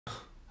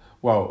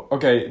Wow,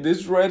 okay,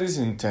 this red is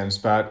intense,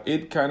 but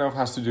it kind of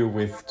has to do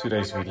with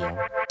today's video.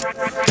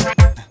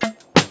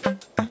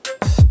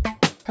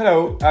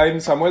 Hello, I'm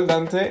Samuel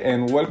Dhante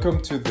and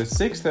welcome to the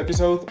 6th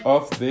episode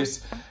of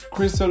this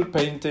crystal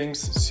paintings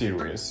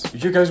series.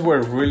 You guys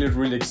were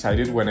really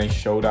excited when I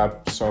showed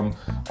up some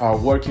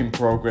work in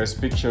progress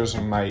pictures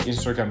on my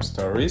Instagram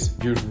stories.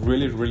 You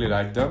really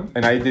liked them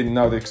and I did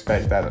not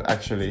expect that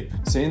actually.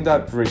 Seeing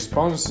that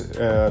response,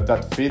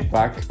 that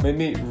feedback made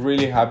me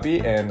really happy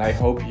and I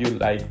hope you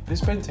like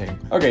this painting.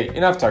 Okay,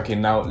 enough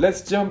talking now,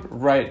 let's jump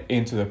right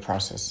into the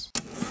process.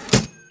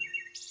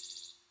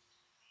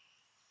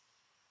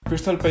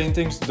 Crystal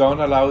paintings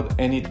don't allow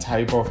any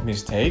type of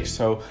mistakes,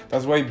 so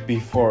that's why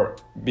before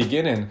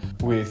beginning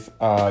with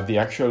the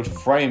actual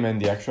frame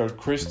and the actual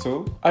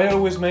crystal, I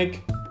always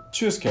make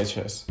 2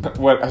 sketches.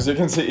 Well, as you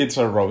can see, it's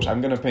a rose. I'm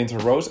gonna paint a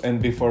rose,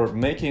 and before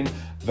making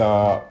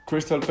the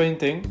crystal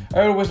painting,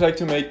 I always like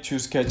to make 2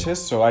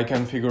 sketches so I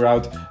can figure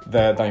out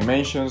the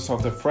dimensions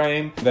of the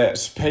frame, the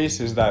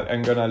spaces that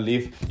I'm gonna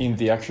leave in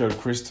the actual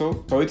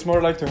crystal. So it's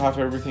more like to have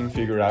everything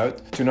figured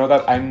out, to know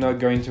that I'm not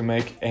going to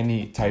make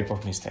any type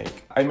of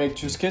mistake. I make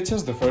 2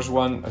 sketches. The first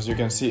one, as you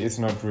can see, it's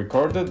not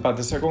recorded, but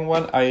the second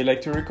one, I like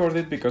to record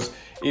it because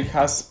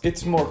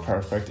it's more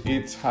perfect.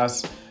 It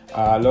has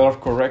a lot of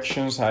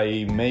corrections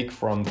I make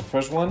from the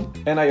first one,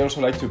 and I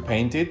also like to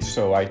paint it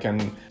so I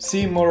can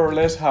see more or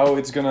less how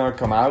it's gonna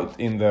come out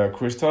in the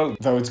crystal,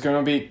 though it's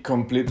gonna be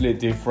completely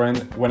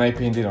different when I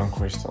paint it on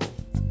crystal.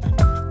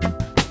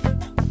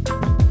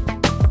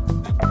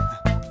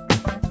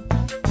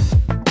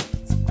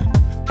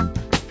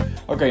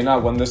 Okay, now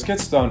when the sketch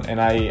is done and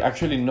I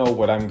actually know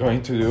what I'm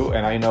going to do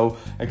and I know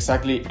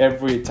exactly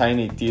every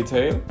tiny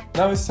detail,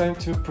 now it's time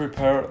to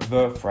prepare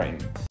the frame.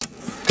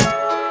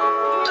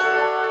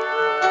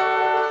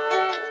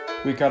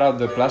 We cut out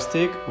the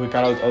plastic, we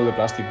cut out all the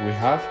plastic we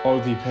have, all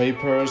the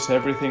papers,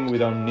 everything we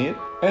don't need.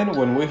 And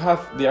when we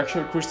have the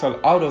actual crystal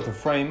out of the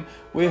frame,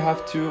 we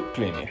have to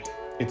clean it.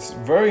 It's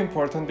very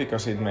important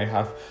because it may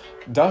have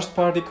dust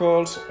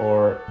particles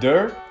or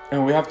dirt,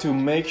 and we have to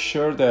make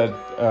sure that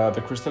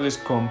the crystal is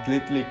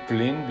completely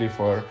clean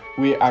before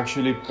we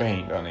actually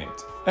paint on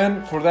it.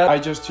 And for that, I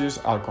just use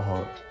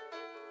alcohol.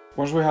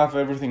 Once we have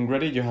everything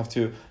ready, you have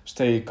to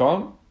stay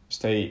calm,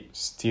 stay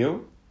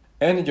still,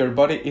 and your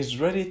body is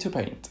ready to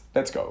paint.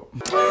 Let's go.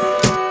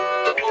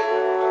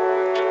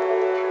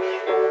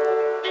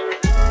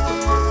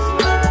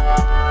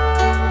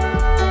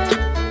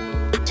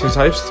 Since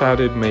I've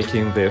started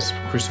making these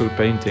crystal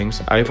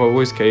paintings, I've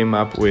always came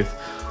up with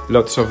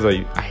lots of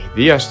the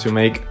ideas to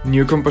make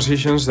new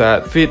compositions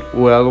that fit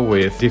well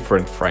with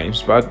different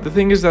frames. But the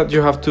thing is that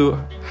you have to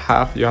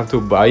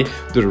buy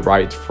the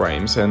right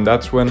frames, and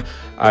that's when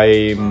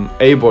I'm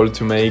able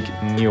to make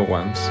new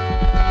ones.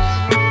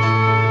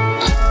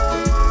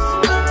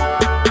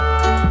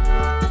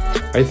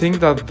 I think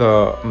that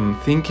the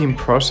thinking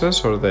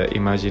process or the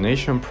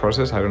imagination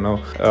process, I don't know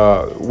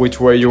which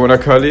way you want to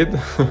call it,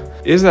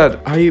 is that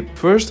I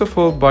first of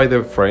all buy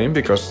the frame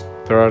because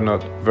there are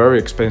not very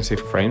expensive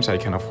frames, I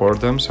can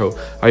afford them, so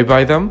I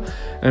buy them,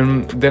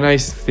 and then I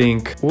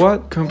think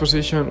what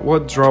composition,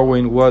 what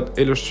drawing, what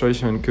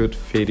illustration could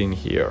fit in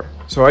here.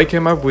 So I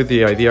came up with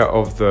the idea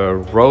of the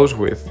rose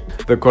with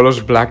the colors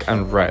black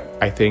and red.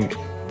 I think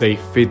they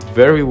fit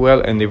very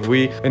well, and if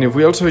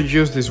we also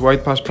use this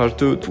white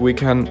passepartout, we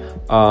can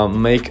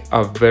make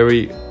a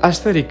very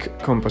aesthetic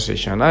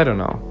composition. I don't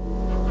know.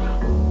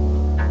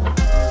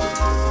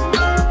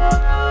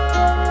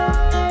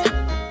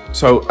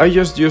 So I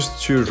just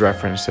used 2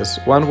 references.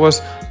 One was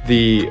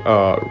the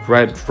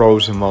red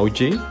rose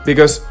emoji,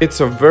 because it's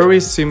a very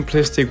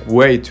simplistic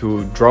way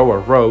to draw a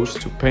rose,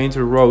 to paint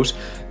a rose,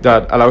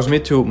 that allows me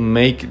to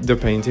make the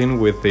painting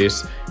with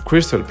these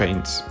crystal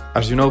paints.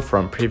 As you know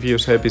from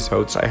previous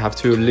episodes, I have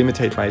to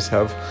limit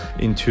myself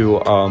into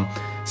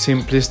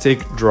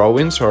simplistic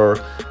drawings or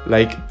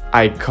like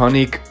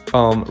iconic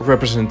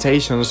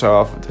representations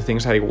of the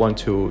things I want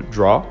to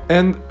draw,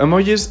 and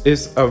emojis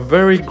is a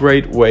very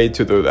great way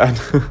to do that.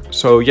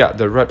 So yeah,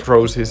 the red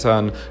rose is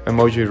an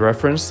emoji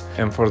reference,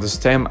 and for the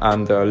stem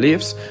and the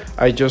leaves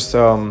I just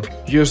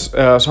use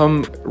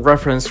some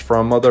reference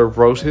from other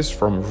roses,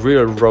 from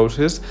real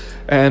roses,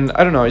 and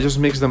I don't know, I just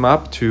mix them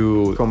up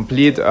to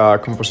complete a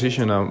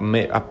composition,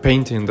 a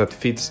painting that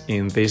fits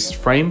in this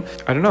frame.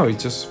 I don't know, it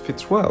just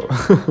fits well.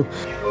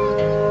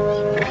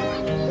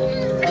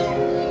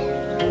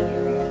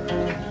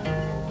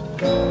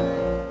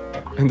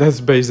 And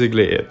that's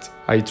basically it.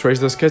 I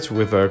traced the sketch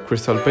with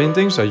crystal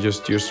paintings, I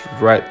just used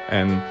red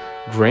and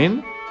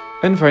green.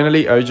 And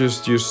finally I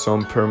just used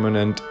some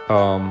permanent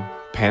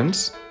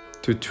pens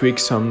to tweak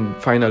some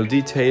final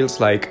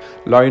details like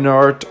line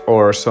art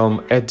or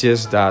some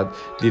edges that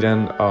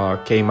didn't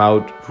came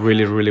out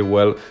really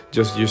well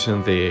just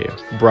using the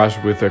brush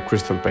with the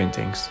crystal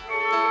paintings.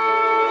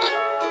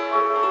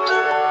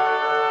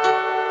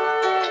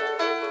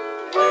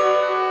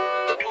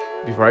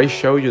 Before I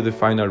show you the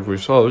final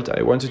result,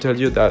 I want to tell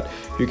you that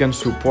you can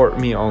support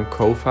me on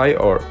Ko-Fi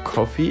or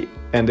Ko-Fi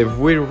and if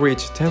we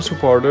reach 10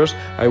 supporters,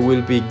 I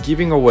will be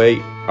giving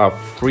away a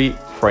free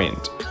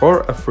print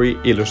or a free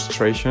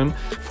illustration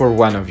for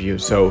one of you,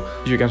 so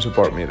you can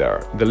support me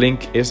there. The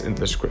link is in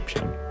the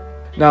description.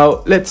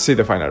 Now let's see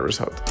the final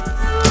result.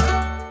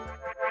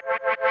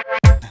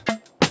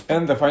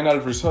 And the final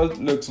result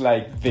looks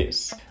like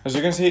this. As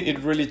you can see, it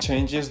really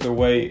changes the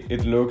way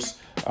it looks,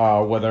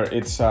 whether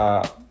it's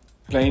a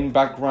plain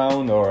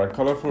background or a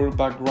colorful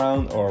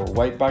background or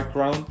white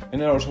background,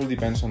 and it also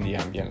depends on the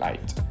ambient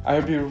light. I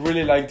hope you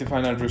really like the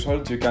final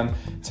result. You can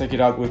check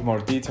it out with more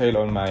detail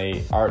on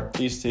my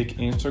artistic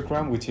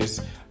Instagram, which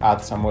is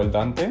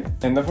 @SamuelDhante.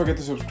 And don't forget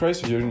to subscribe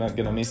so you're not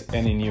gonna miss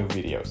any new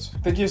videos.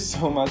 Thank you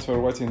so much for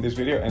watching this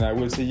video, and I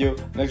will see you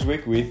next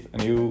week with a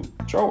new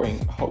drawing,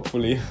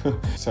 hopefully.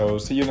 So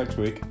see you next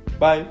week.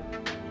 Bye!